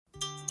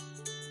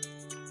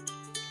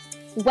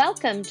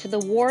Welcome to the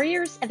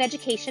Warriors of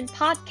Education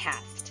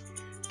podcast,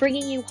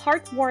 bringing you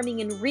heartwarming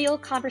and real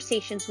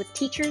conversations with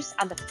teachers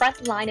on the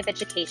front line of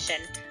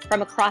education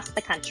from across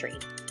the country.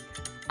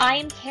 I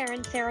am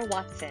Karen Sarah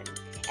Watson,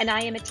 and I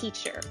am a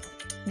teacher.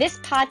 This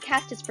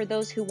podcast is for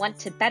those who want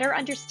to better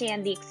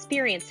understand the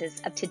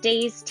experiences of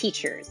today's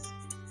teachers.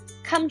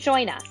 Come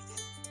join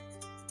us.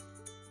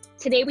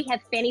 Today we have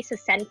Fanny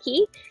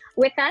Sosenki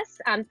with us.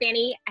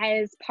 Fanny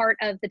is part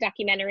of the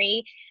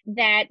documentary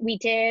that we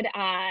did,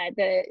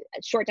 the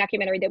short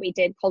documentary that we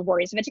did called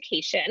Warriors of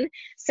Education.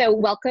 So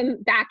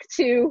welcome back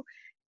to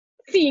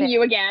seeing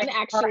you again,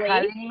 actually. For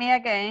having me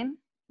again.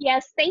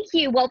 Yes, thank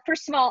you. Well,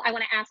 first of all, I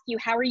want to ask you,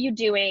 how are you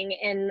doing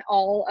in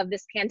all of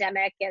this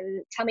pandemic?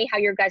 And tell me how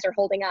your guys are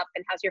holding up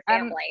and how's your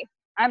family?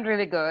 I'm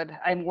really good.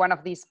 I'm one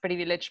of these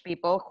privileged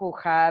people who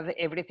have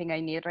everything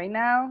I need right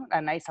now,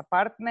 a nice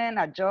apartment,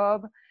 a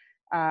job.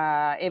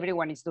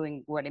 Everyone is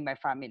doing well in my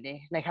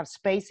family. I have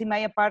space in my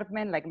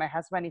apartment. Like my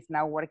husband is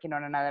now working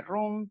on another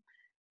room.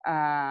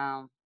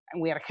 And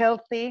we are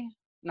healthy.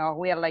 No,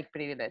 we are like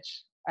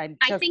privileged. I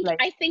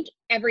think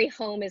every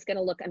home is going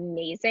to look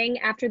amazing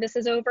after this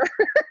is over.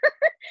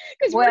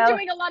 Because we're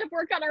doing a lot of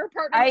work on our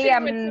apartment. I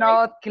am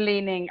not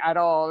cleaning at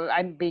all.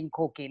 I'm being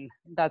cooking.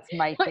 That's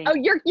my thing. Oh,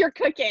 you're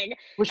cooking.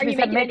 Which means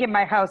I'm making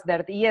my house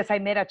dirty. Yes, I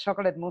made a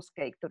chocolate mousse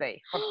cake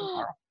today for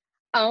tomorrow.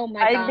 Oh my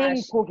gosh. I've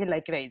been cooking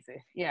like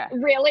crazy. Yeah.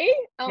 Really?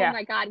 Oh yeah.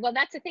 My God. Well,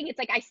 that's the thing. It's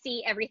like I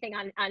see everything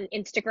on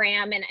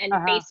Instagram and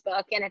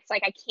Facebook, and it's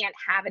like I can't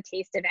have a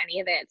taste of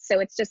any of it.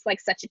 So it's just like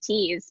such a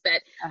tease.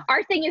 But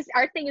our thing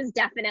is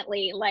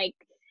definitely like,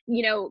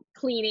 you know,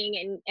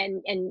 cleaning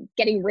and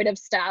getting rid of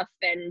stuff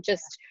and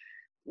just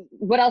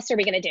what else are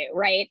we gonna do,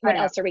 right? What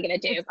else are we gonna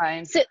do?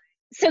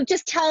 So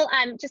just tell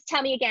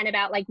me again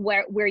about like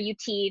where you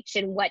teach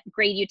and what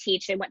grade you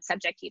teach and what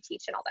subject you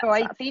teach and all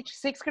that stuff. I teach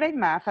 6th grade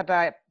math at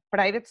a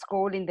private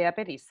school in the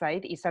Upper East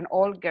Side. It's an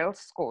all-girls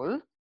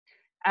school.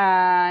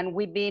 And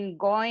we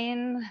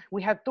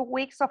had 2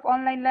 weeks of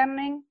online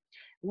learning.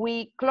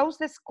 We closed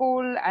the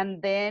school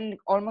and then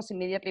almost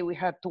immediately we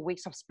had 2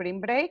 weeks of spring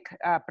break.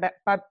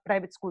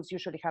 Private schools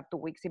usually have 2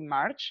 weeks in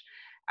March.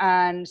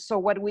 And so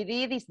what we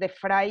did is the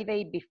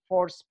Friday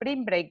before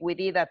spring break, we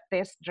did a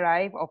test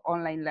drive of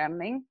online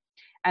learning.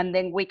 And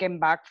then we came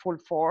back full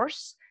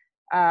force.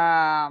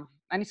 And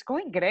it's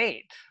going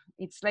great.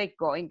 It's like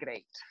going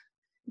great.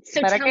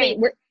 So tell me,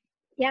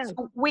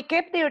 so we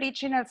kept the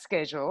original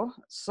schedule.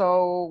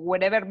 So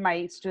whenever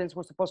my students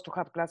were supposed to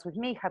have class with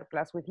me, had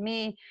class with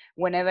me.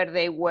 Whenever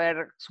they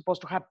were supposed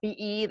to have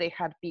PE, they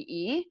had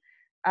PE.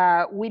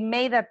 We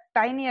made a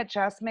tiny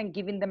adjustment,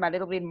 giving them a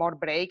little bit more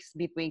breaks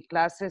between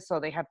classes so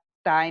they had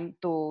time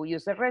to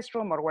use the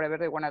restroom or whatever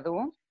they want to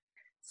do.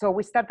 So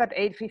we start at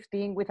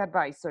 8:15 with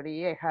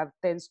advisory. I have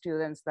 10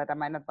 students that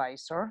I'm an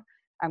advisor.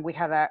 And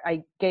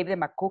I gave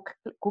them a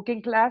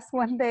cooking class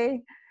one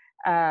day.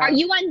 Are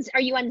you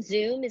on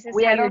Zoom? Is this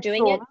how you're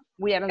doing it?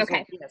 We are on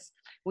Zoom, yes.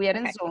 We are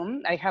in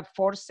Zoom. I have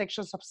 4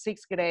 sections of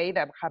 6th grade.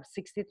 I have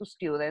 62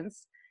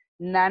 students.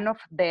 None of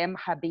them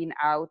have been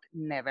out,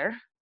 never.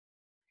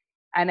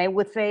 And I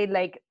would say,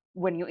 like,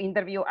 when you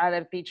interview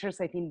other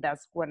teachers, I think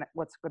that's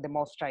what's the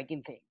most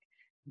striking thing.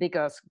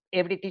 Because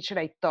every teacher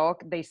I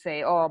talk, they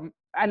say,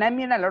 and I'm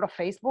in a lot of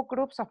Facebook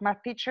groups of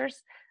math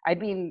teachers.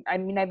 I've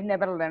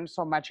never learned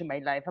so much in my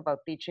life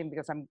about teaching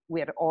because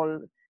we are all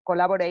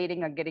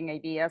collaborating and getting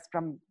ideas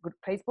from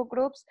Facebook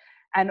groups.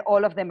 And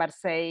all of them are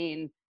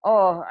saying,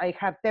 I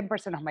have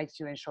 10% of my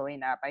students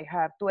showing up. I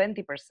have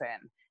 20%.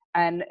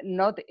 And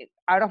not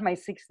out of my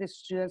 60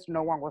 students,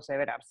 no one was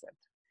ever absent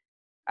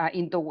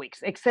in 2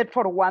 weeks, except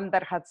for one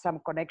that had some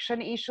connection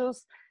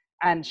issues.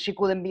 And she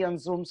couldn't be on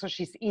Zoom, so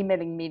she's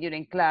emailing me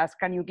during class,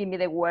 can you give me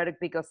the work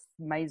because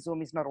my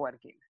Zoom is not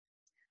working.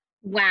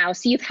 Wow,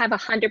 so you have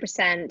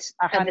 100%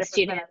 of the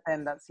students.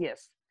 Attendance,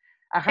 yes.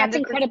 100%. That's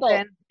incredible.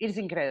 It is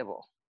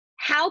incredible.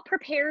 How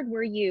prepared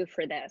were you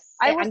for this?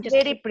 I was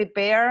very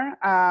prepared.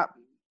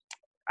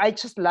 I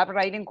just love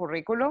writing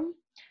curriculum.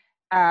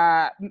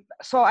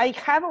 So I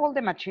have all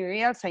the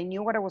materials. I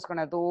knew what I was going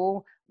to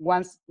do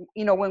once,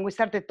 when we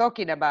started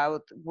talking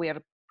about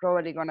we're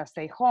probably going to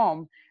stay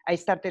home, I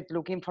started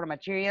looking for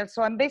materials.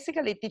 So I'm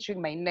basically teaching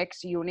my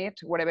next unit,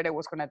 whatever I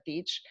was going to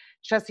teach,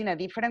 just in a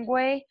different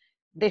way.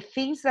 The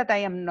things that I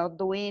am not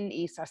doing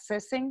is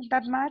assessing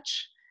that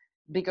much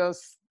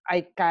because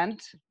I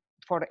can't.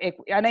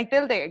 And I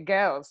tell the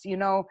girls,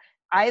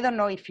 I don't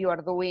know if you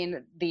are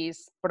doing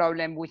this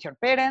problem with your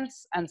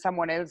parents and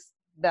someone else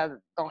that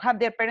don't have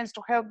their parents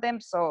to help them.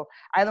 So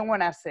I don't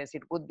want to assess.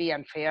 It would be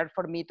unfair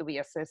for me to be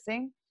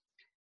assessing.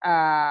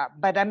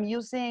 But I'm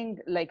using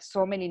like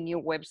so many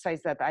new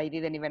websites that I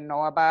didn't even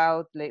know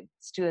about. Like,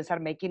 students are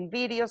making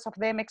videos of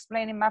them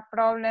explaining math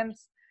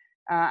problems.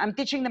 I'm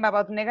teaching them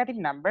about negative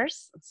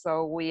numbers.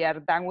 So we are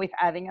done with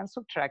adding and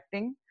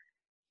subtracting.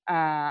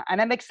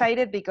 And I'm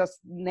excited because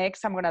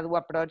next I'm going to do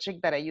a project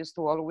that I used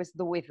to always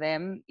do with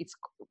them,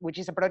 which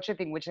is a project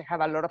in which I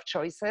have a lot of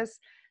choices.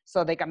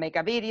 So they can make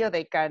a video,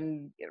 they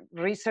can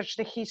research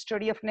the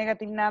history of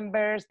negative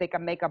numbers, they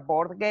can make a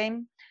board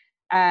game.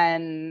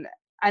 And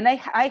And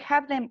I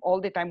have them all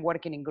the time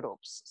working in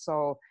groups.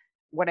 So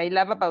what I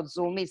love about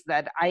Zoom is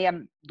that I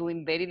am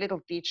doing very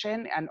little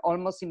teaching, and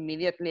almost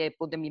immediately I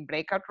put them in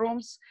breakout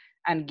rooms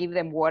and give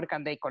them work,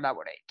 and they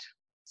collaborate.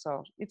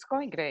 So it's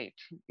going great.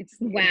 It's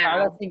Wow.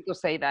 embarrassing to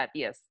say that,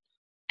 yes.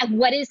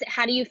 And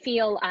how do you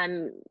feel,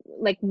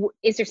 like,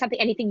 is there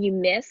anything you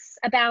miss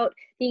about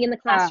being in the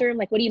Uh, classroom?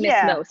 Like, what do you miss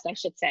yeah, most, I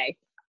should say?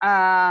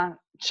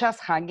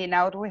 just hanging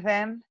out with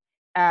them.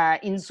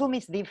 In Zoom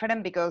is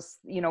different because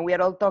we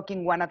are all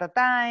talking one at a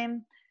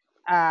time.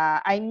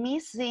 I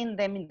miss seeing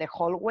them in the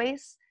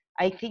hallways.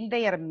 I think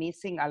they are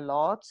missing a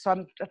lot. So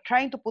I'm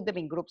trying to put them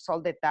in groups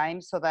all the time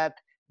so that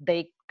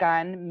they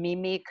can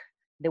mimic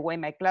the way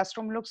my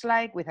classroom looks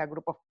like with a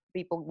group of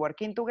people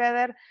working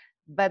together,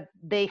 but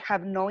they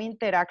have no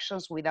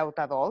interactions without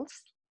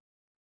adults.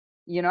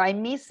 I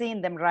miss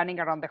seeing them running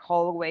around the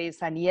hallways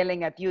and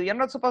yelling at you. You're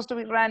not supposed to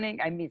be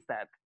running. I miss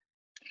that.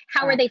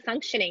 How are Uh, they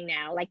functioning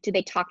now? Like, do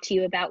they talk to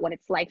you about what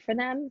it's like for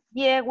them?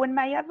 Yeah, when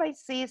my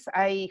advice is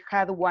I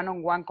had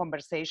one-on-one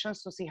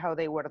conversations to see how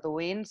they were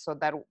doing, so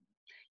that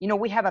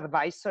we have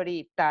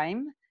advisory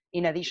time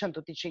in addition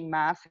to teaching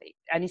math,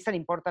 and it's an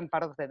important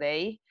part of the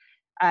day.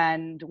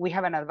 And we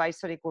have an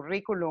advisory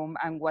curriculum,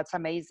 and what's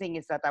amazing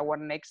is that our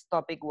next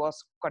topic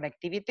was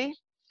connectivity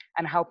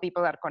and how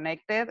people are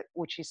connected,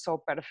 which is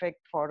so perfect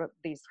for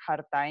these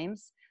hard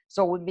times.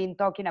 So we've been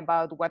talking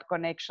about what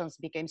connections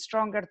became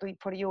stronger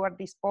for you at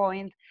this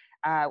point,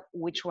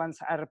 which ones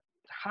are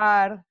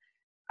hard.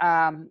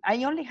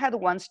 I only had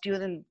one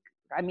student.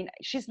 I mean,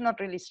 she's not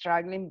really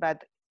struggling,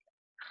 but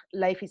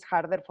life is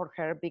harder for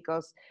her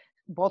because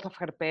both of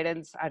her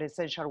parents are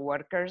essential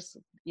workers.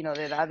 The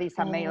dad is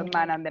a Oh.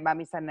 mailman and the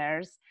mom is a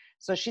nurse.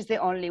 So she's the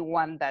only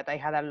one that I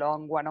had a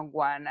long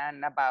one-on-one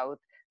and about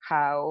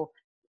how,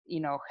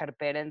 her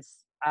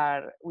parents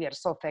we are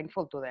so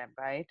thankful to them,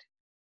 right?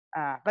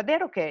 But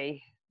they're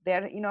okay.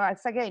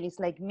 It's again, it's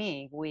like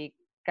me. We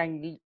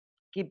can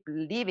keep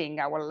living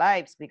our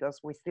lives because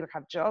we still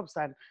have jobs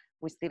and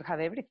we still have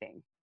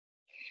everything.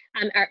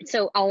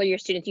 So all of your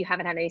students, you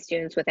haven't had any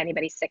students with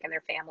anybody sick in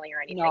their family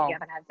or anything. You No,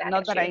 haven't had that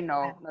not that issue. I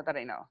know. Not that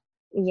I know.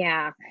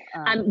 Yeah.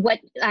 Um,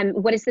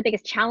 What is the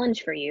biggest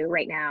challenge for you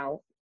right now,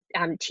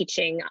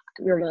 teaching uh,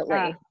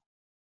 remotely?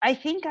 I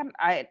think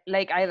I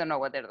don't know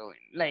what they're doing.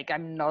 Like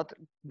I'm not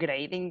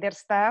grading their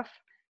stuff,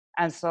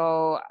 and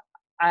so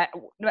I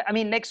I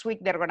mean next week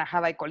they're gonna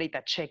have, I call it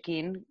a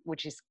check-in,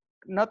 which is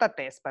not a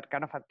test but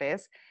kind of a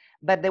test.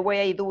 But the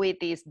way I do it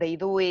is they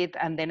do it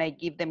and then I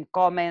give them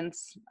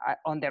comments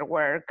on their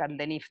work, and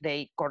then if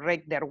they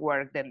correct their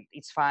work then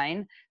it's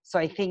fine. So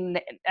I think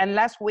and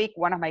last week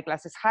one of my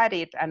classes had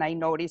it, and I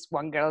noticed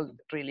one girl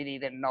really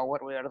didn't know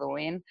what we were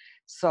doing.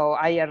 So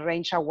I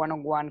arranged a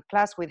one-on-one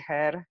class with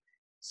her.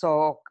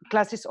 So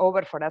class is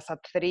over for us at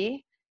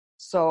 3.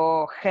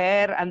 So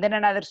her and then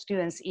another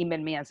students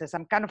emailed me and says,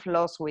 I'm kind of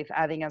lost with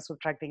adding and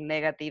subtracting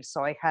negatives.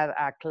 So I had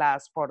a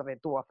class for the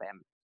two of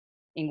them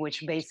in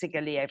which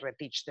basically I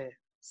reteach the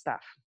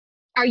stuff.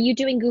 Are you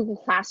doing Google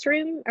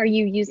Classroom? Are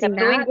you using I'm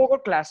doing that? Google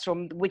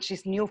Classroom, which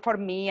is new for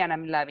me and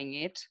I'm loving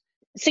it.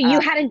 So Uh, you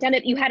hadn't done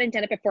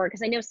it before,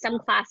 because I know some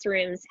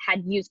classrooms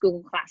had used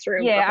Google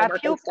Classroom for yeah, a homework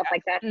few, and stuff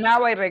like that.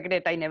 now I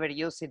regret I never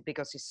use it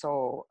because it's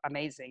so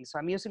amazing. So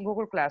I'm using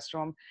Google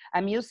Classroom.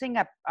 I'm using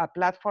a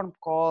platform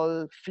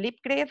called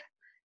Flipgrid,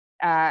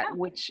 Oh.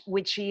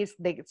 which is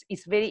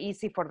it's very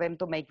easy for them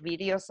to make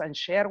videos and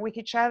share with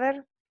each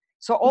other.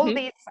 So all Hmm.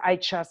 this I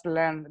just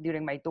learned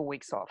during my 2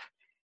 weeks off.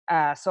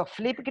 So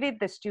Flipgrid,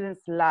 the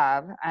students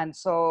love, and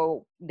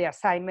so the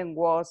assignment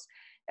was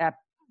uh,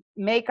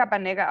 make up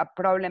a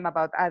problem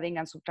about adding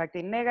and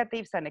subtracting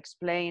negatives and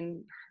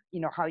explain,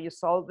 how you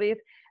solve it.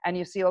 And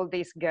you see all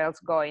these girls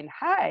going,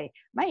 "Hi,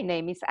 my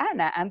name is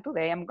Anna, and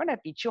today I'm going to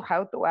teach you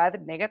how to add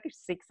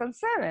 -6 and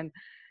 7."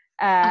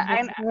 Oh, Uh,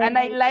 that's and and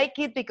I great. like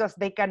it because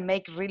they can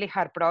make really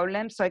hard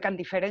problems, so I can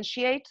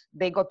differentiate.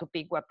 They got to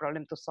pick what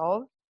problem to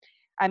solve.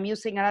 I'm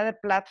using another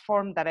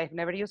platform that I've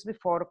never used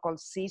before called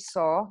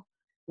Seesaw,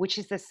 which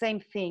is the same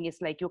thing.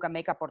 It's like you can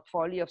make a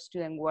portfolio of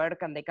student work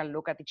and they can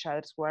look at each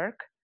other's work.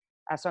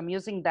 So I'm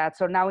using that.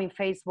 So now in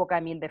Facebook,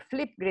 I'm in the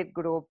Flipgrid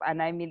group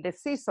and I'm in the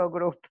Seesaw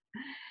group.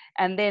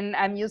 And then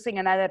I'm using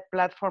another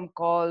platform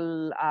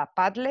called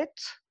Padlet,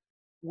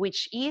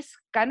 which is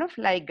kind of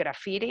like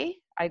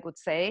graffiti, I would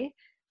say.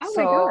 Oh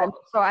my So, God.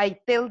 so I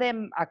tell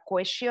them a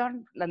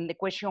question, and the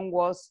question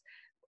was,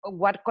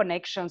 what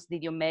connections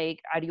did you make?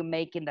 Are you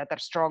making that are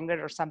stronger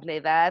or something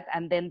like that?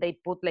 And then they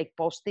put like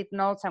post-it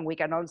notes, and we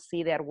can all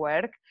see their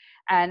work,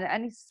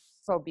 and it's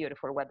so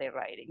beautiful what they're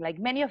writing. Like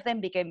many of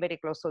them became very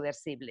close to their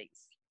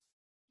siblings.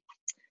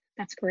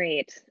 That's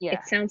great. Yeah.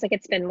 It sounds like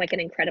it's been like an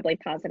incredibly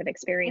positive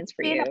experience It's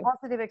for been a you.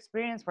 positive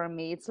experience for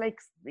me. It's like,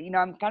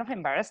 I'm kind of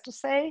embarrassed to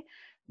say,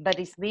 but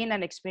it's been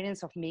an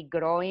experience of me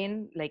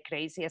growing like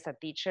crazy as a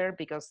teacher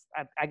because,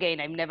 again,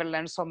 I've never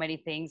learned so many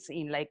things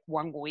in like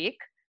 1 week,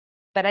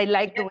 but I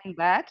like Yeah. doing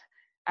that.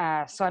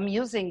 So I'm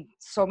using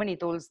so many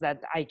tools that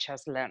I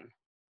just learn.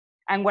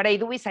 And what I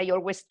do is I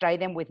always try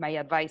them with my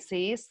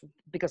advicees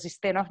because it's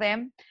 10 of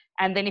them.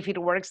 And then if it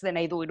works, then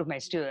I do it with my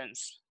students.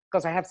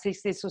 because I have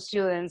 62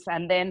 students,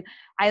 and then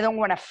I don't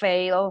want to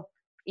fail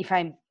if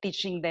I'm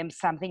teaching them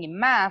something in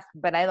math,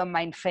 but I don't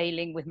mind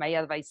failing with my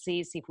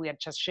advisees if we are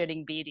just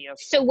sharing videos.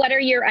 So what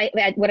are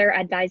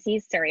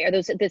advisees? Sorry, are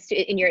those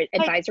in your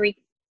advisory?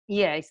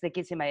 Yeah, it's the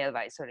kids in my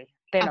advisory.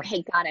 10 Okay,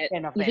 of, got it.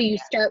 10 of So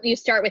them, you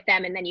start with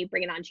them and then you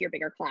bring it onto your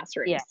bigger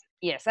classrooms. Yeah,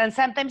 yes. And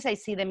sometimes I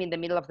see them in the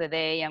middle of the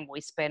day and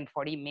we spend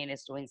 40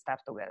 minutes doing stuff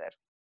together.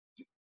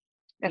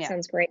 That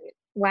sounds great.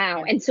 Wow.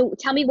 Yeah. And so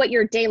tell me what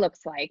your day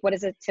looks like. What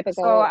is a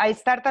typical? So I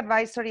start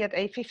advisory at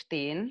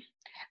 8:15.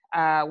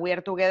 We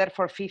are together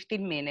for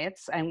 15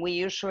 minutes and we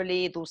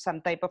usually do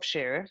some type of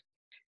share.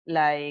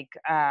 Like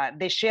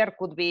the share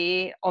could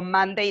be on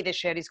Monday, the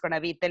share is going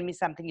to be, tell me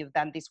something you've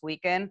done this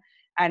weekend.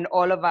 And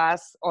all of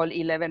us, all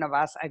 11 of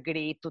us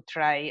agreed to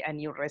try a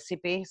new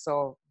recipe.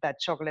 So that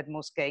chocolate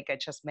mousse cake I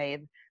just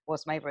made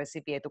was my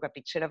recipe. I took a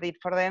picture of it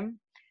for them.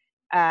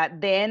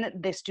 Then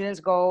the students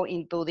go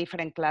into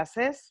different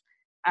classes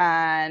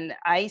and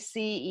I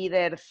see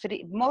either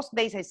most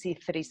days I see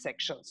 3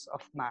 sections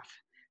of math.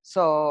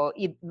 So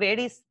it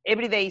varies,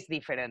 every day is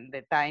different,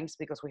 the times,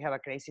 because we have a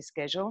crazy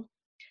schedule.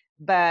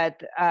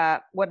 But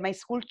what my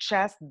school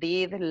just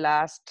did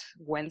last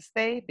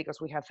Wednesday,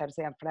 because we have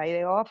Thursday and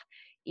Friday off,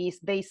 is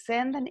they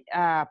send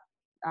a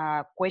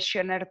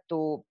questionnaire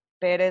to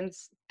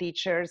parents,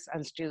 teachers,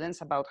 and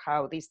students about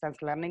how distance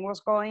learning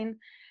was going.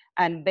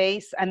 And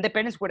the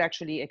parents were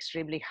actually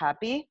extremely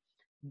happy,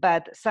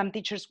 but some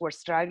teachers were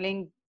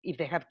struggling if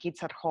they have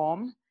kids at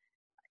home,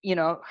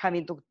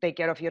 having to take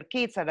care of your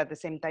kids and at the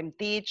same time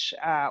teach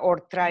or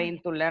trying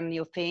to learn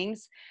new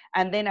things.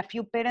 And then a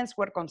few parents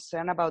were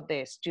concerned about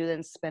the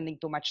students spending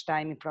too much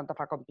time in front of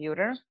a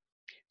computer.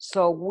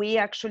 So we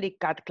actually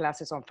cut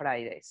classes on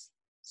Fridays.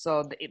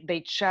 So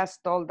they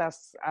just told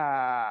us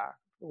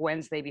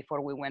Wednesday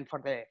before we went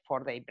for the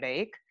 4-day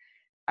break.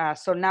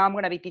 So now I'm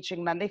going to be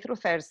teaching Monday through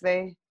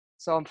Thursday.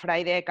 So on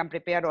Friday, I can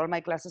prepare all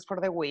my classes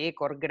for the week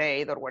or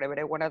grade or whatever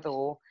I want to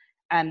do.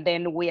 And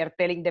then we are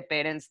telling the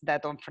parents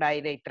that on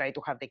Friday, try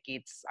to have the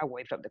kids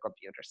away from the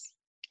computers.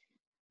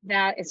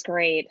 That is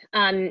great.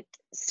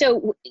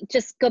 So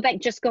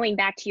going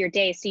back to your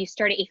day. So you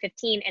start at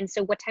 8:15. And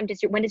so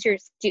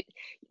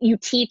you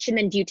teach and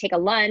then do you take a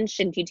lunch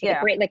and do you take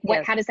a break? Like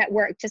how does that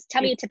work? Just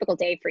tell me a typical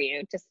day for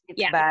you.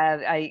 It's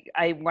bad.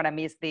 I want to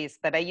miss this,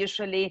 but I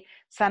usually,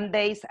 some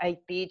days I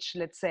teach,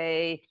 let's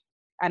say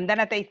I'm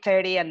done at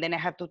 8:30 and then I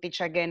have to teach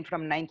again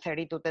from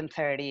 9:30 to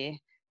 10:30.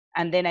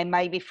 And then I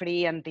might be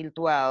free until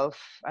 12.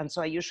 And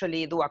so I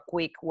usually do a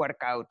quick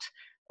workout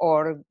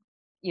or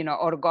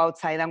go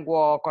outside and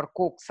walk or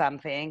cook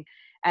something.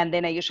 And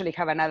then I usually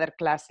have another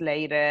class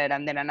later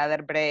and then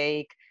another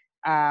break.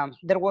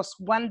 There was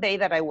one day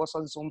that I was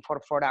on Zoom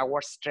for 4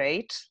 hours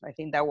straight. I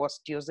think that was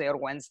Tuesday or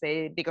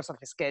Wednesday because of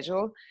the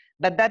schedule.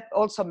 But that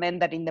also meant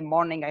that in the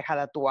morning I had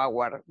a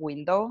 2-hour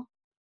window.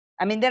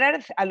 I mean, there are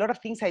a lot of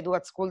things I do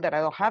at school that I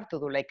don't have to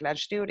do, like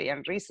lunch duty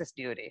and recess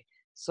duty.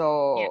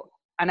 So,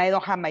 and I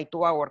don't have my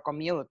 2-hour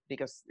commute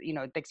because,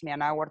 it takes me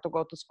an hour to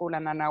go to school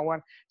and an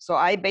hour. So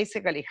I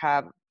basically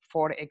have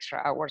 4 extra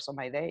hours of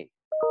my day.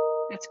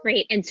 That's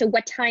great. And so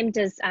what time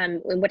does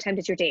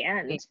your day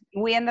end?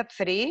 We end at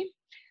 3,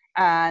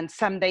 and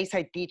some days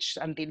I teach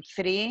until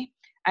 3.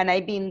 And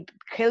I've been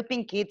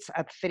helping kids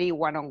at 3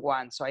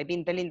 one-on-one. So I've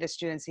been telling the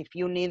students, if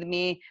you need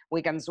me,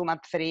 we can Zoom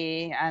at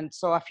 3. And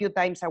so a few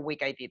times a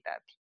week I did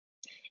that.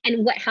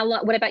 And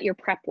what about your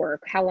prep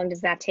work? How long does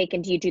that take?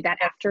 And do you do that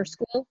after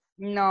school?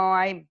 No,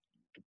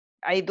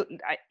 I do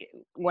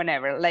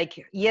whenever. Like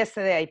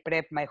yesterday, I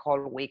prepped my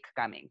whole week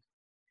coming.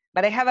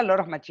 But I have a lot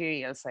of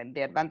materials, and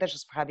the advantage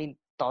of having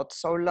taught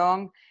so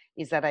long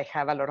is that I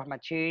have a lot of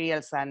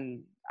materials,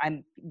 and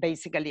I'm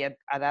basically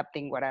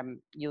adapting what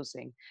I'm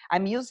using.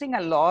 I'm using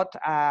a lot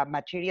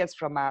materials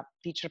from a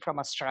teacher from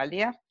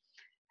Australia,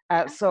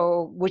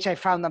 which I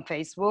found on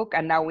Facebook,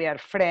 and now we are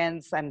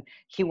friends, and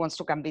he wants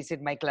to come visit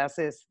my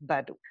classes,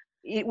 but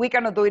we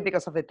cannot do it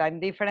because of the time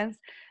difference.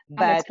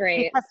 But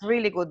he has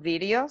really good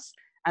videos,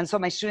 and so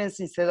my students,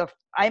 instead of,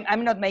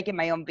 I'm not making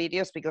my own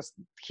videos because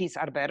his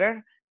are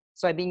better.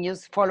 So I've been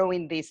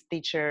following these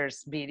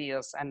teachers'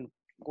 videos and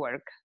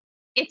work.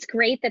 It's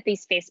great that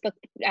these Facebook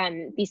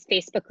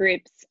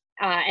groups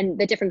and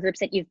the different groups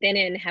that you've been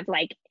in have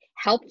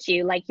helped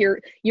you. Like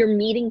you're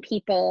meeting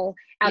people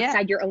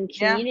outside your own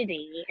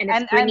community, and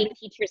it's bringing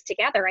teachers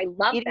together. I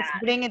love that. It is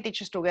bringing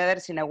teachers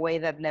together in a way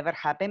that never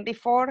happened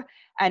before,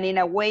 and in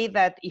a way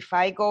that if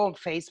I go on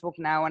Facebook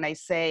now and I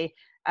say,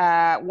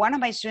 one of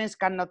my students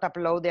cannot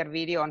upload their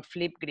video on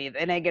Flipgrid,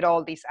 and I get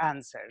all these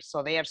answers.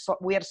 So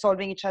we are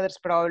solving each other's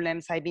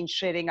problems. I've been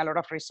sharing a lot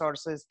of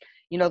resources.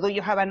 Do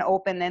you have an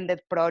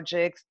open-ended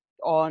project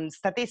on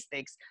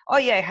statistics? Oh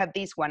yeah, I have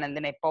this one, and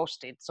then I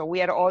post it. So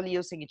we are all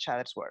using each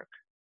other's work.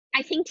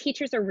 I think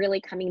teachers are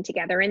really coming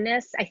together in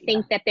this. I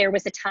think that there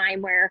was a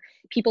time where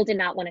people did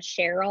not want to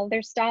share all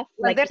their stuff.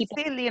 Well, there's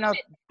still,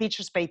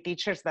 teachers pay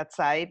teachers, that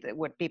side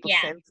where people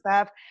sell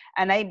stuff.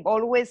 And I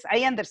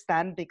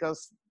understand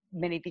because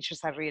many teachers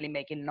are really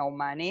making no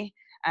money.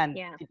 and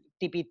Yeah.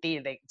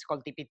 TPT, it's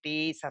called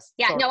TPT, is a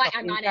Yeah. source No, of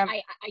I'm on it. income.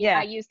 I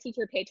Yeah. use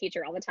teacher pay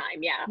teacher all the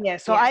time. Yeah. Yeah,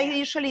 so Yeah. I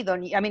usually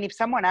don't, I mean, if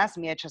someone asks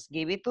me, I just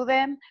give it to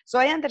them. So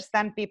I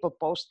understand people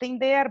posting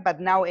there, but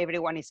now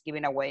everyone is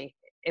giving away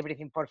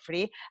everything for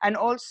free. And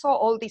also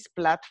all these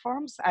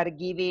platforms are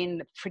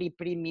giving free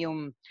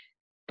premium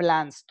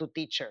plans to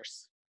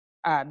teachers.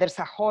 There's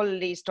a whole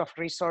list of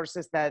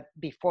resources that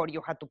before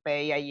you had to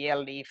pay a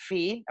yearly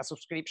fee, a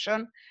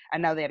subscription,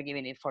 and now they're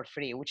giving it for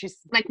free, which is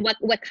Like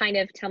what kind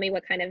of, tell me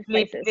what kind of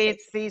places? Flipgrid,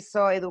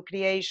 CISO,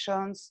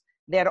 Educreations.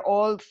 They're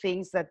all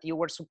things that you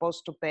were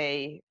supposed to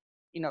pay,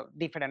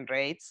 different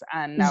rates,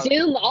 and now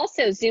Zoom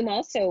also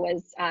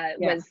was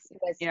yeah,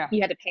 yeah,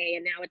 you had to pay,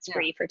 and now it's yeah,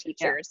 free for yeah,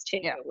 teachers too,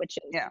 yeah, which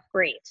is yeah,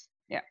 great.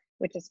 yeah.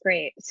 Which is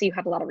great. So you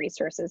have a lot of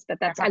resources, but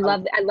I I have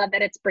love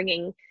that it's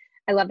bringing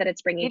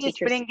it is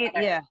teachers bringing,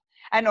 together. yeah,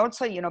 and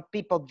also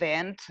people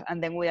vent,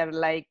 and then we are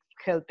like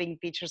helping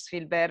teachers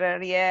feel better.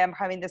 Yeah, I'm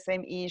having the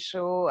same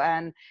issue,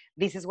 and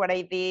this is what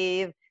I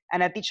did.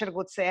 And a teacher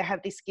would say, I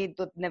have this kid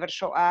that never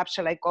show up.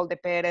 Shall I call the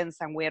parents?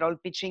 And we're all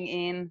pitching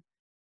in.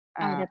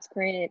 Oh, Uh, that's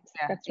great.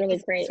 yeah, That's really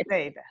great. it's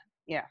great.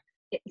 Yeah.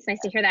 It's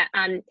nice to hear that.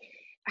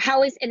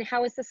 How is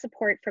the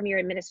support from your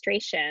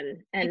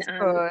administration? And It's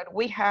good.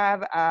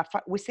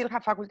 We still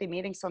have faculty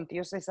meetings on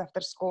Tuesdays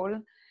after school,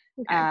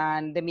 okay.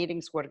 and the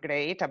meetings were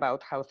great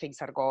about how things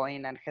are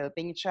going and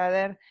helping each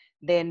other.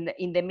 Then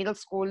in the middle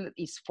school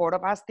is 4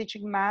 of us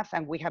teaching math,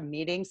 and we have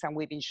meetings, and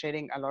we've been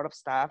sharing a lot of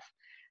stuff.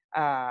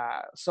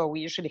 So we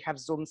usually have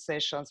Zoom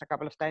sessions a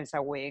couple of times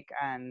a week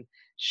and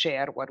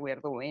share what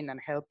we're doing and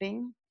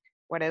helping.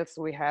 What else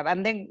do we have?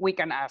 And then we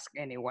can ask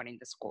anyone in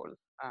the school.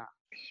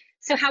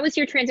 So how was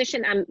your transition?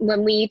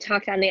 When we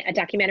talked on a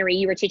documentary,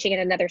 you were teaching at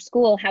another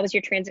school. How was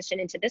your transition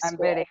into this I'm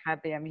very school?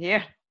 happy I'm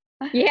here.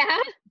 Yeah.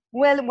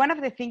 Well, one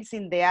of the things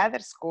in the other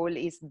school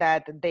is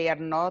that they are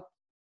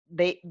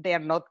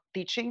not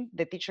teaching.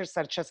 The teachers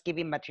are just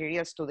giving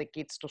materials to the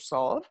kids to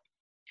solve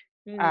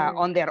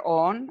on their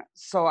own.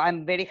 So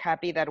I'm very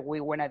happy that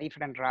we went a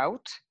different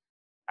route,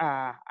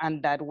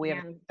 and that we're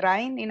Yeah.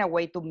 trying in a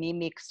way to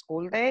mimic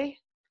school day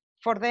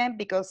for them,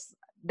 because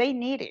they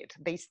need it.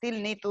 They still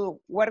need to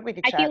work with I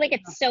each feel other. like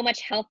it's so much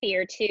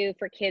healthier too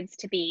for kids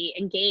to be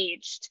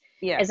engaged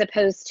Yeah, as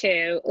opposed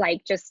to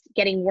like just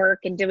getting work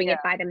and doing yeah, it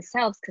by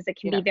themselves, because it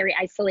can yeah, be very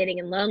isolating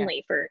and yeah.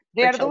 lonely They for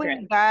are doing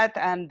children. that,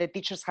 and the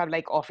teachers have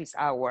like office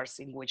hours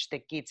in which the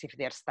kids, if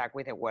they're stuck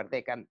with the work,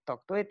 they can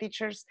talk to the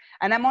teachers.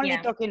 And I'm only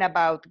Yeah. talking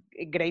about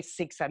grade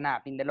 6 and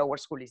up. In the lower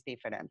school is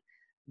different.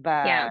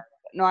 Yeah. But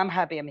no, I'm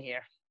happy I'm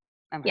here.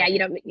 I'm Yeah. happy.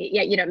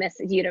 You don't miss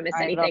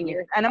I love anything.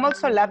 it. And I'm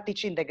also love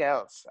teaching the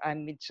girls. I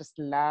mean, just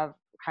love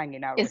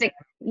hanging out Is with them.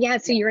 it, yeah.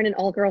 So Yeah. you're in an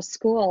all girls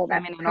school. That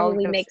I'm in an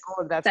probably all-girls makes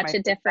school. That's my such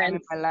a first time in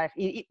difference. my life.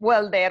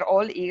 Well, they're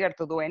all eager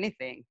to do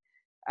anything.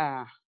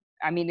 Uh,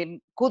 I mean,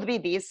 it could be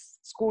this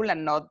school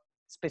and not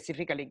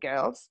specifically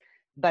girls,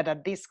 but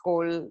at this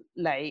school,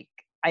 like,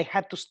 I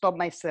had to stop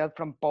myself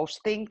from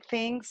posting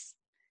things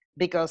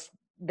because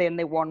then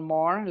they want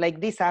more.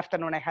 Like this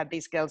afternoon, I had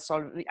these girls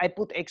solve. I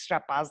put extra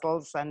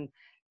puzzles and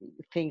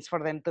things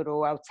for them to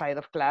do outside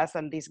of class,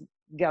 and these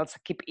girls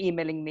keep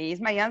emailing me.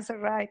 Is my answer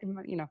right?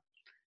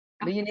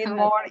 Do you need Oh,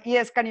 more?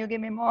 Yes. Can you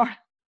give me more?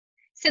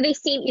 so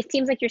it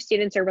seems like your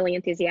students are really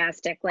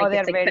enthusiastic. Like Oh,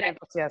 they're it's like, very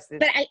enthusiastic.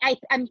 but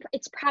I'm,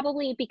 it's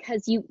probably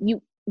because you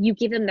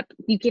give them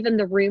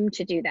the room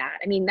to do that.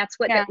 I mean, that's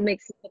Yeah, what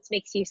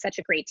makes you such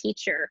a great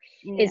teacher,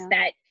 is yeah.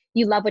 that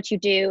you love what you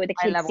do. The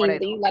I kids love see what I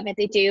that do. you love what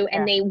they do, Yeah,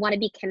 and they want to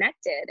be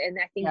connected. And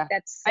I think yeah.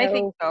 that's I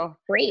think so so.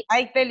 great.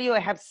 I tell you, I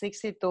have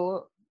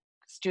 62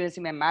 students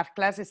in my math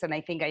classes, and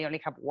I think I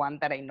only have one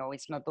that I know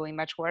is not doing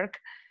much work.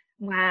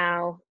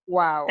 Wow,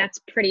 Wow. that's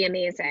pretty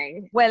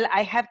amazing. Well,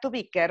 I have to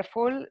be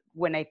careful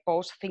when I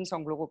post things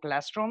on Google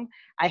Classroom.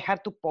 I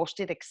have to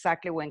post it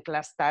exactly when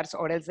class starts,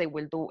 or else they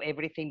will do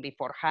everything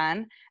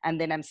beforehand,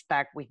 and then I'm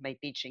stuck with my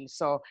teaching.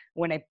 So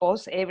when I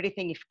post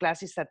everything, if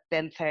class is at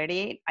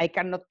 10:30, I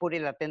cannot put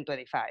it at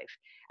 10:25.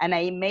 And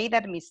I made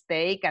that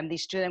mistake, and the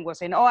student was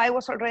saying, "Oh, I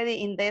was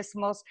already in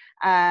Desmos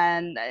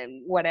and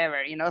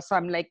whatever," So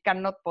I'm like,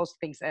 cannot post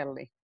things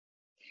early.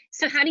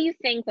 So how do you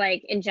think,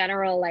 like in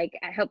general, like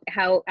I hope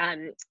how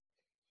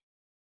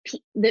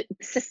the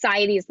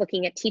society is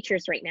looking at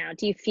teachers right now?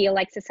 Do you feel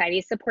like society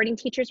is supporting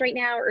teachers right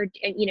now, or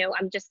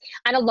I'm just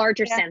on a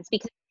larger Yeah, sense,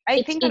 because I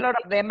it's think a lot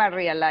of them are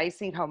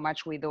realizing how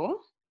much we do.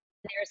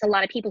 there's a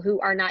lot of people who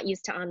are not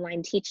used to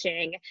online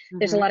teaching.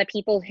 There's a Mm-hmm. lot of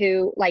people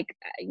who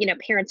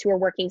parents who are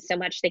working so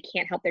much they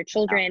can't help their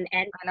children,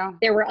 and I know.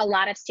 there were a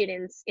lot of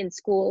students in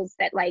schools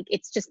that like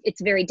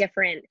it's very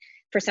different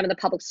for some of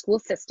the public school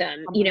system,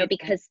 Completely.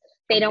 because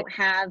they don't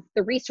have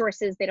the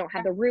resources, they don't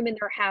have the room in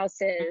their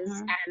houses,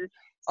 Mhm. and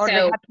Or they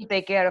so have to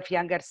take care of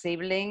younger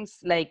siblings,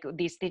 like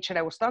this teacher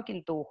I was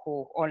talking to who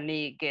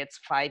only gets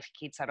 5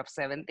 kids out of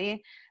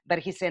 70. But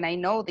he said, I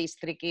know these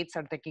 3 kids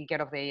are taking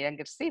care of the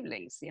younger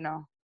siblings.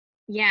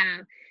 yeah.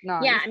 No,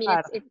 Yeah, it's I mean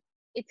hard.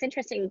 it's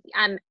interesting,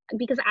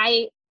 because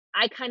I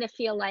kind of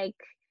feel like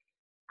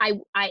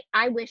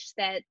I wish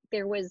that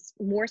there was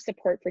more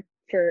support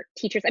for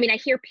teachers. I mean, I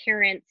hear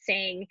parents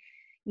saying,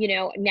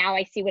 now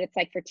I see what it's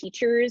like for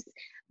teachers,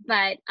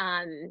 but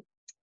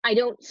I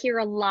don't hear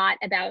a lot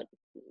about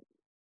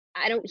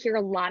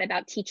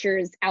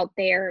teachers out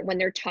there when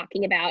they're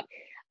talking about,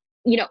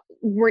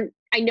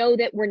 I know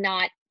that we're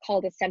not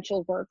called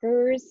essential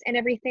workers and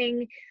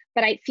everything,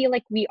 but I feel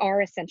like we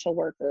are essential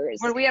workers.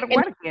 Well, we are And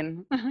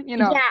working,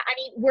 yeah, I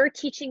mean, we're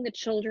teaching the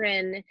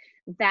children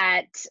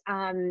that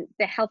the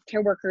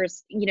healthcare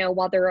workers,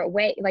 while they're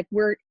away, like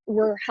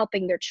we're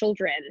helping their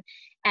children.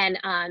 And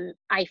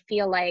I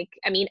feel like,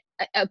 I mean,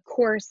 of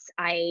course,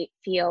 I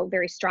feel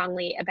very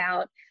strongly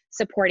about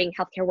supporting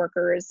healthcare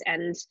workers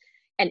and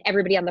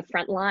everybody on the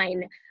front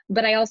line.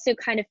 But I also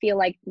kind of feel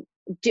like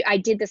I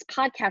did this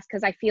podcast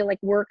because I feel like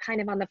we're kind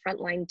of on the front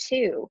line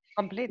too,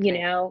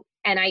 completely.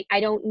 And I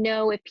don't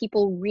know if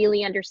people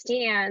really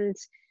understand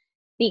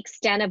the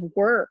extent of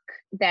work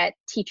that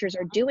teachers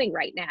are doing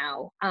right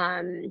now.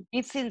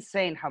 It's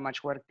insane how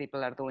much work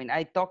people are doing.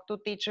 I talk to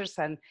teachers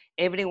and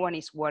everyone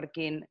is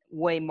working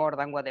way more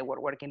than what they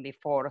were working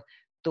before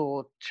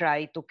to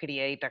try to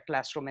create a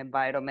classroom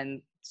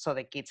environment so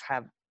the kids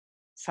have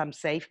some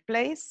safe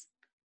place,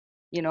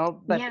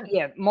 but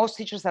yeah, most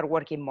teachers are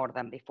working more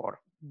than before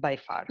by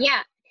far.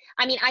 Yeah.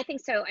 I mean, I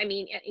think so. I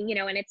mean,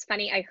 and it's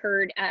funny. I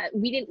heard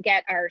we didn't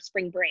get our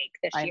spring break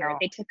this year.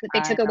 They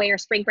took away our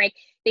spring break.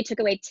 They took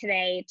away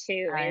today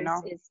too.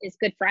 Is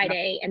Good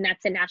Friday, and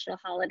that's a national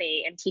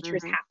holiday, and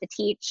teachers have to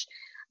teach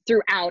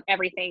throughout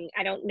everything.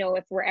 I don't know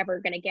if we're ever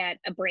going to get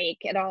a break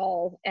at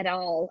all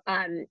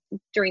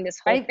during this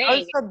whole thing. I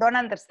also don't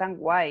understand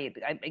why.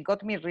 It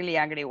got me really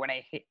angry when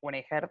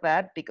I heard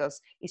that,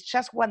 because it's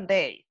just one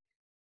day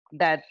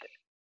that.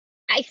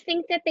 I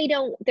think that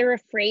they're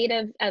afraid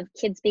of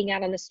kids being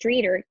out on the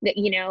street, or that,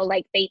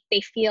 like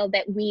they feel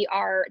that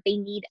they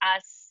need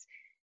us,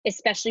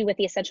 especially with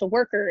the essential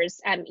workers.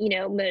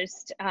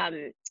 Most,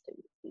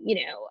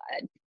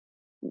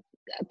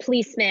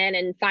 policemen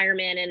and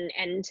firemen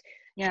and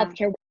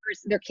healthcare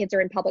workers, their kids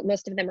are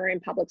most of them are in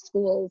public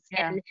schools,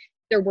 and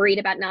they're worried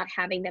about not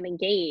having them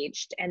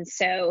engaged. And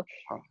so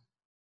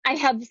I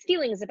have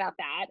feelings about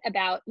that,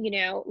 about,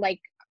 like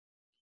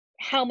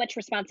how much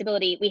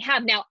responsibility we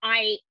have. Now,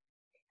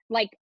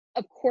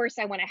 of course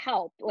I want to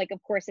help. Like,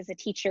 of course, as a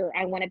teacher,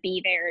 I want to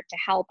be there to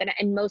help.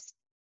 And most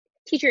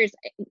teachers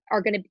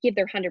are going to give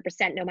their 100%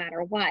 no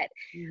matter what.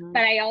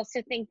 But I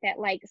also think that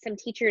some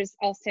teachers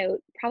also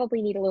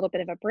probably need a little bit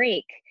of a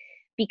break,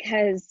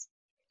 because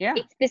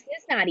this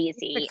is not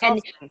easy.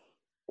 And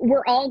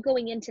we're all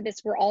going into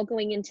this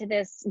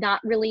not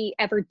really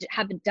ever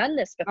haven't done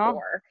this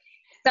before.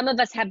 Some of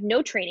us have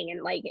no training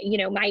in,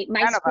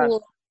 my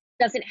school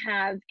doesn't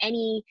have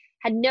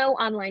had no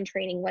online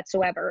training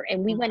whatsoever,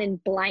 and we went in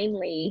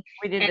blindly.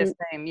 We did the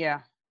same.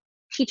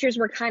 Teachers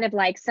were kind of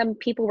like, some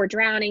people were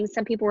drowning,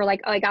 some people were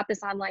like, oh, I got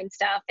this online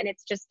stuff, and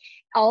it's just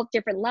all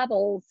different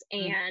levels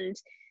and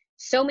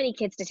so many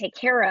kids to take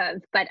care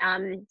of. But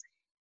I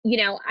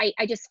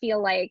just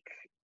feel like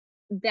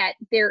that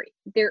there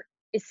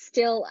is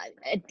still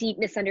a deep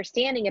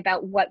misunderstanding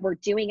about what we're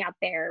doing out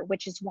there,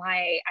 which is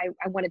why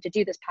I wanted to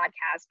do this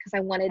podcast, because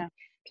I wanted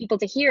people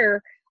to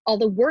hear all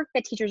the work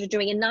that teachers are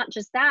doing, and not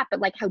just that, but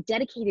how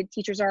dedicated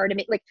teachers are to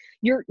make,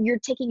 you're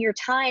taking your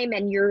time,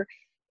 and you're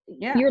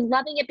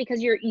loving it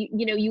because you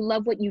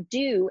love what you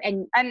do.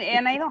 And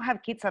I don't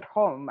have kids at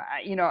home.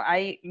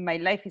 My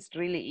life is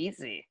really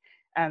easy.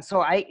 And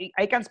so I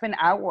can spend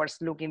hours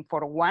looking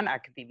for one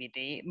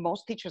activity.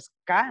 Most teachers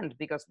can't,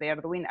 because they are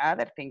doing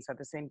other things at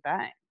the same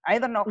time. I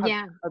don't know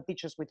how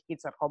teachers with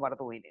kids at home are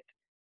doing it.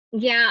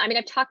 Yeah, I mean,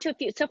 I've talked to a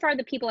few. So far,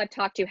 the people I've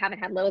talked to haven't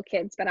had little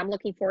kids, but I'm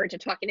looking forward to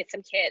talking to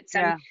some kids,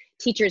 some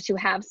teachers who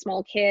have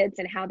small kids,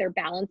 and how they're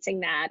balancing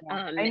that.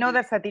 I know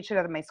there's a teacher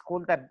at my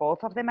school that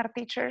both of them are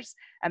teachers,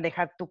 and they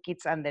have 2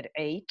 kids under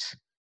 8,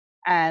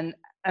 and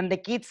the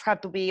kids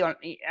had to be on.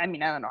 I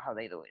mean, I don't know how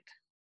they do it.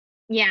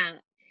 Yeah,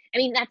 I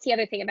mean, that's the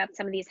other thing about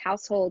some of these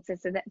households,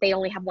 is that they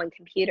only have one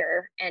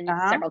computer and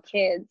several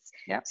kids.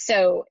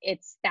 So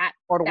it's that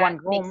one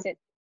room. Makes it.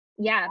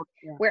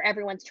 Where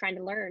everyone's trying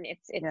to learn.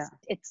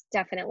 It's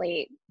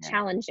definitely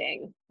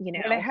challenging,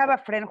 Well, I have a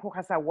friend who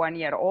has a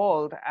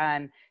 1-year-old,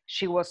 and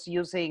she was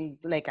using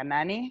a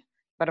nanny,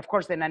 but of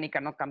course the nanny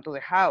cannot come to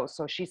the house,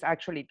 so she's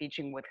actually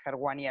teaching with her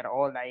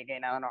 1-year-old.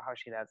 Again, I don't know how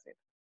she does it.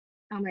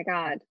 Oh my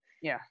God.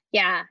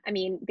 Yeah. I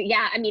mean,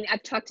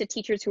 I've talked to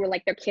teachers who are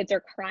like, their kids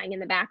are crying in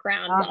the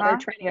background while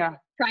they're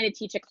trying to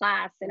teach a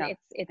class, and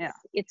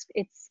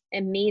it's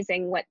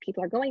amazing what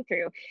people are going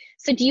through.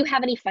 So, do you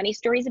have any funny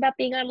stories about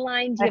being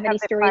online? Do you have any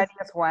stories?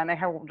 I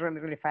have really,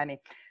 really funny.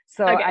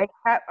 So I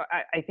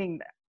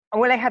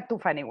had 2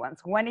 funny ones.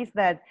 One is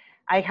that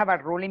I have a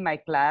rule in my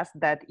class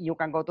that you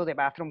can go to the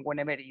bathroom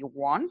whenever you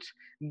want,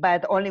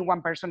 but only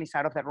one person is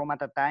out of the room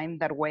at a time.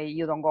 That way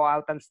you don't go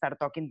out and start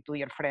talking to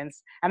your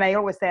friends. And I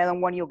always say, I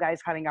don't want you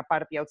guys having a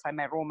party outside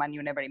my room and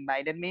you never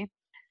invited me.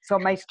 So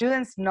my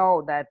students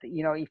know that,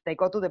 if they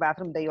go to the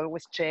bathroom, they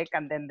always check,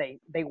 and then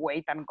they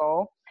wait and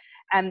go.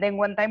 And then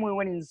one time we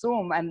went in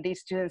Zoom, and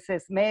this student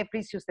says, may I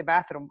please use the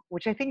bathroom?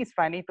 Which I think is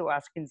funny to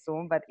ask in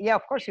Zoom, but yeah,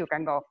 of course you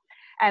can go.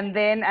 And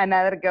then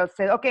another girl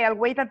said, okay, I'll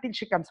wait until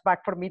she comes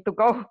back for me to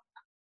go.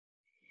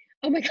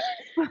 Oh my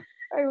God.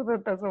 I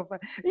thought that's so fun.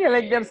 Yeah,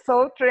 like they're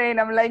so trained.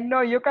 I'm like,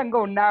 no, you can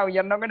go now.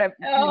 You're not gonna,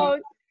 Oh,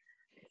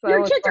 So it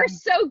your was kids are fun.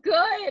 so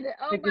good.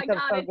 Oh The my kids are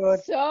God. so good.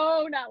 It's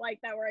so not like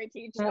that where I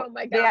teach. Well, Oh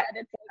my they, God.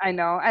 It's I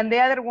know. And the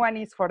other one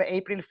is for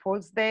April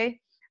Fool's Day.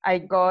 I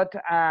told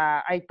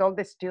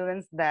the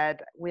students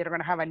that we're going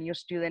to have a new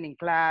student in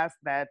class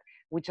that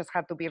we just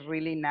had to be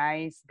really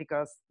nice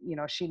because,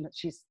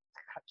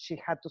 she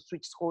had to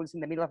switch schools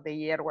in the middle of the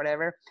year,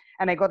 whatever.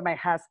 And I got my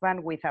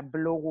husband with a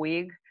blue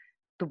wig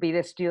to be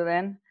the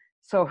student.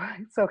 So,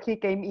 so he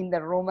came in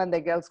the room and the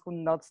girls could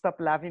not stop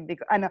laughing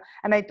because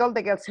and I told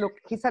the girls, look,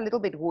 she's a little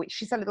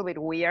bit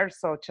weird.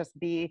 So just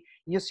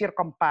use your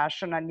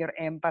compassion and your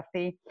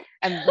empathy.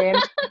 And then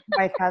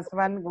my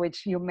husband,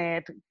 which you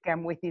met,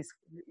 came with his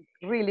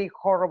really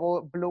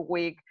horrible blue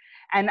wig.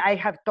 And I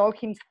have told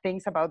him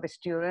things about the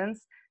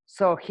students.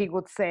 So he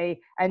would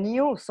say, and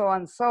you, so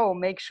and so,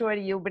 make sure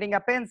you bring a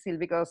pencil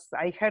because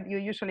I heard you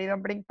usually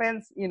don't bring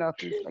pens,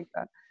 things like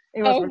that.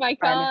 It was oh really my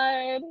funny.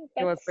 God.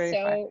 It was That's very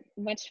fun. so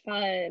much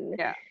fun.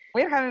 Yeah,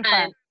 we're having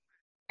fun. Um,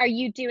 are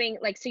you doing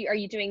are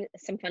you doing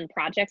some fun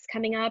projects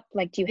coming up?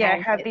 Like, do you Yeah, I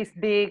have, have this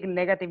big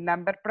negative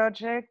number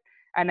project,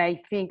 and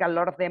I think a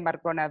lot of them are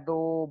gonna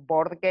do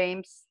board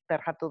games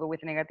that have to do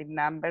with negative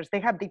numbers. They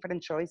have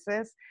different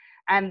choices,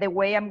 and the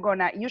way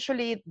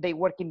usually they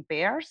work in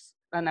pairs,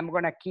 and I'm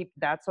gonna keep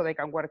that so they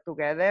can work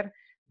together.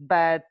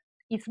 But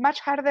it's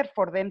much harder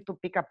for them to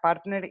pick a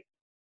partner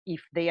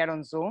if they are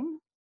on Zoom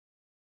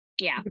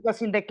yeah.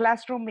 because in the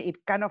classroom it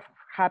kind of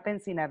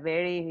happens in a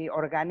very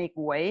organic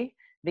way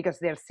because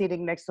they're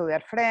sitting next to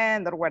their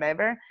friend or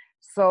whatever.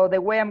 So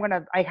the way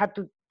I had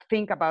to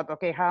think about,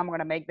 okay, how I'm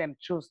gonna make them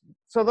choose.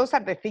 So those are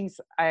the things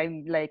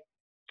I'm like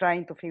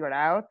trying to figure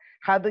out.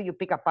 How do you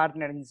pick a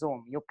partner in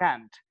Zoom? You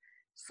can't.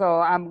 So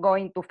I'm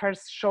going to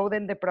first show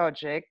them the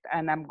project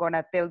and I'm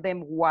gonna tell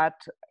them what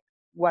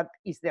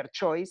is their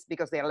choice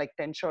because there are like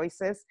 10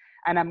 choices,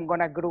 and I'm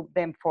gonna group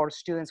them for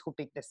students who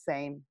pick the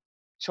same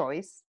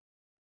choice.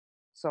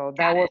 So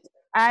that Got was, it.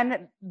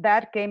 and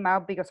that came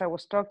out because I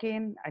was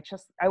talking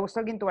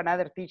to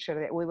another teacher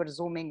that we were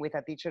Zooming with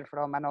a teacher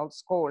from an old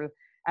school.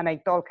 And I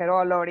told her,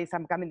 oh, Loris,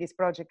 I'm coming, this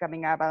project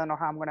coming up. I don't know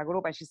how I'm going to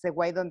group. And she said,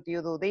 why don't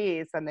you do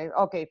this? And then,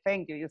 okay,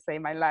 thank you. You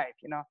saved my life.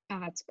 Oh,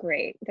 that's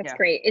great. That's Yeah.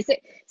 great. Is it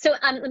so?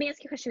 Let me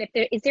ask you a question.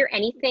 Is there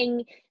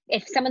anything,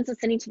 if someone's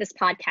listening to this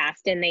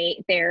podcast and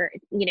they're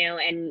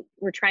and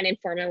we're trying to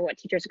inform them what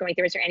teachers are going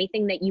through, is there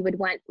anything that you would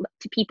want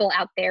to people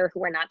out there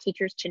who are not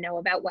teachers to know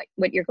about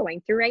what you're going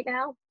through right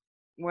now?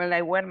 Well,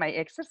 I wear my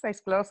exercise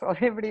clothes all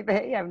every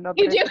day. I'm not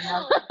You do. dressing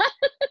up.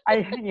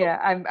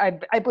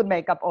 I put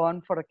makeup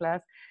on for the class.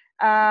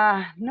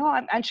 No,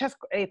 I'm just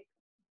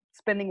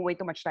spending way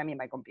too much time in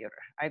my computer.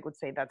 I would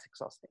say that's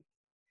exhausting.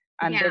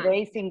 And the Yeah.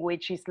 days in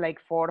which it's like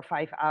 4 or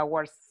 5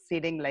 hours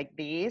sitting like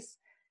this,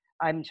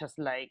 I'm just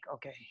like,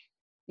 okay,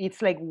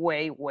 it's like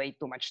way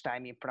too much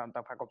time in front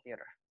of a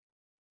computer.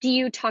 Do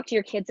you talk to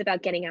your kids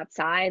about getting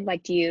outside?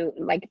 Like, do you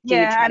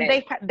Yeah, try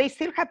and to? they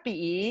still have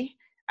PE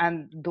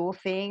and do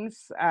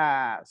things,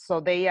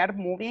 so they are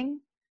moving.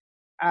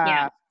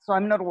 Yeah. So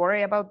I'm not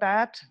worried about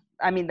that.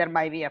 I mean, there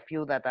might be a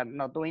few that are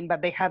not doing,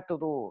 but they have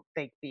to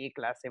take PE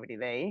class every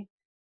day,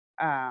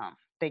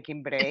 taking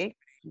It's breaks.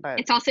 But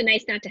it's also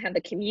nice not to have the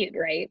commute,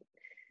 right?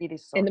 it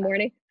is so In the nice.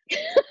 morning.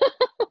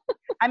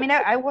 I mean,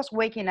 I was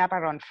waking up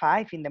around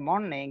 5 in the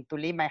morning to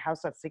leave my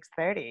house at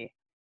 6:30,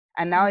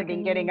 and Oh now my I've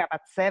been getting God. up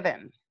at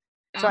 7.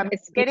 So Oh, I'm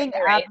it's getting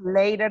beautiful, up right?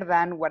 later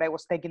than what I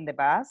was taking the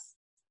bus.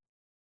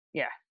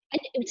 Yeah.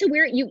 And so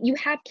where you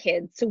have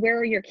kids, so where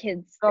are your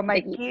kids So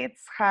my that you? kids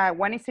have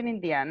one is in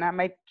Indiana.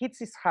 My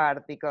kids is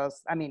hard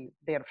because I mean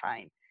they're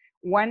fine.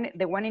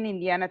 The one in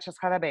Indiana just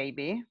had a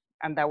baby,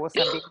 and that was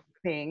a big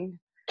thing. Yeah.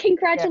 Thank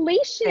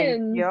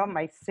Congratulations. you.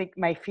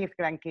 My fifth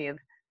grandkid.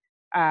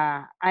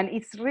 And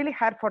it's really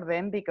hard for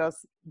them because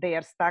they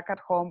are stuck at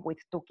home with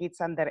 2 kids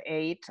under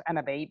 8 and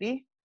a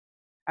baby,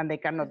 and they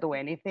cannot do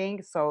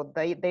anything. So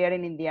they are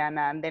in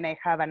Indiana. And then I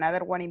have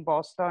another one in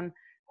Boston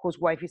whose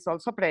wife is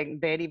also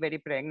very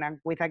pregnant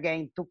with,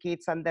 again, 2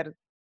 kids under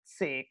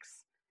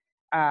 6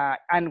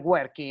 and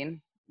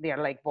working. They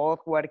are like both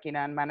working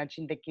and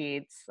managing the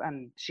kids.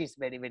 And she's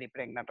very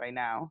pregnant right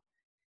now.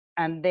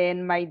 And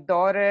then my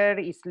daughter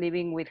is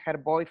living with her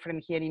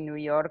boyfriend here in New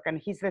York, and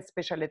he's the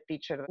special ed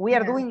teacher. We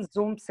are Yeah. doing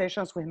Zoom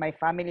sessions with my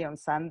family on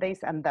Sundays,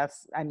 and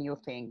that's a new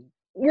thing.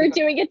 We're Because,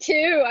 doing it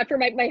too. For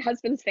my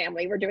husband's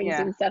family. We're doing yeah,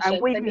 Zoom and sessions. I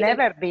we've mean, it's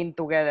never been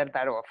together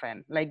that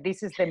often. Like,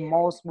 this is the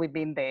most we've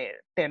been the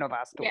 10 of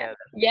us yeah. together.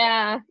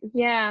 Yeah.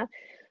 Yeah.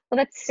 Well,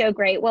 that's so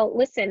great. Well,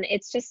 listen,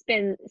 it's just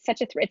been such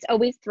it's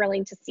always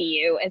thrilling to see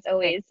you, as Thank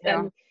always.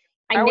 you.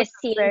 I I would miss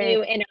seeing say,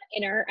 you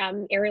in our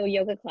aerial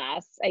yoga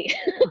class.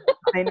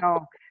 I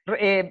know.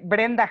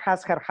 Brenda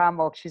has her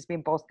hammock. She's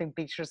been posting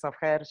pictures of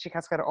her. She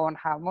has her own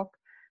hammock.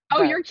 Oh,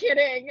 But you're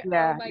kidding. Oh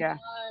yeah, my yeah.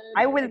 God.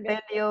 I Oh my will God.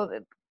 tell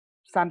you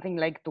something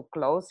like to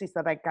close is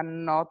that I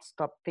cannot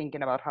stop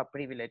thinking about how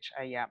privileged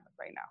I am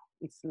right now.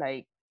 It's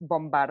like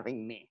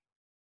bombarding me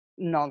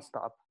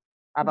nonstop.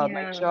 about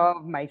my Yeah.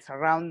 job, my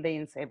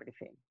surroundings,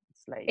 everything.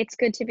 It's like It's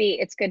good to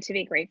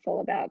be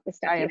grateful about the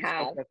stuff I you am so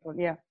have. grateful.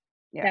 Yeah,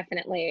 yeah.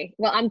 Definitely.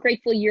 Well, I'm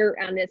grateful you're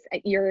on this.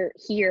 You're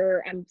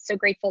here. I'm so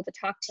grateful to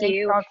talk to Thanks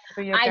you. talking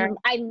to you,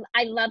 Karen.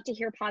 I love to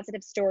hear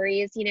positive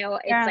stories. You know,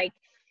 it's Yeah. like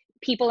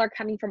people are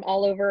coming from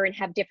all over and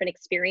have different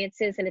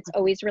experiences, and it's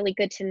always really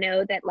good to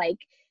know that like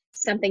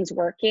something's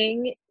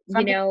working. You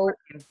Something's know,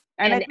 working.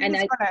 And I think and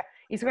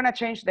it's gonna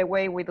change the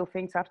way we do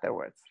things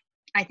afterwards.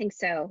 I think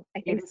so. I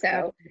It think is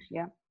gonna so. change,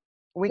 yeah.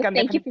 We Well, can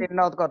thank you for. definitely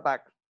not go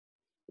back.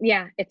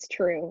 Yeah, it's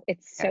true.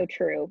 It's Yeah. so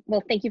true.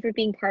 Well, thank you for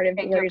being part of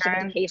Thank you, Warriors of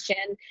Karen.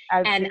 Education,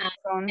 I'll see and you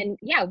soon. and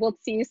yeah, we'll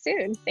see you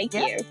soon. Thank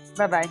Yeah. you.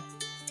 Bye-bye.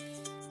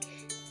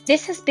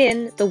 This has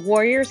been the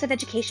Warriors of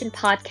Education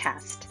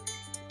podcast,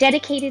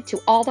 dedicated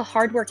to all the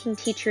hardworking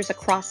teachers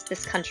across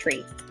this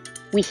country.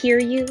 We hear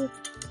you,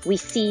 we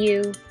see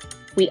you,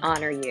 we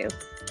honor you.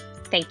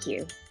 Thank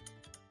you.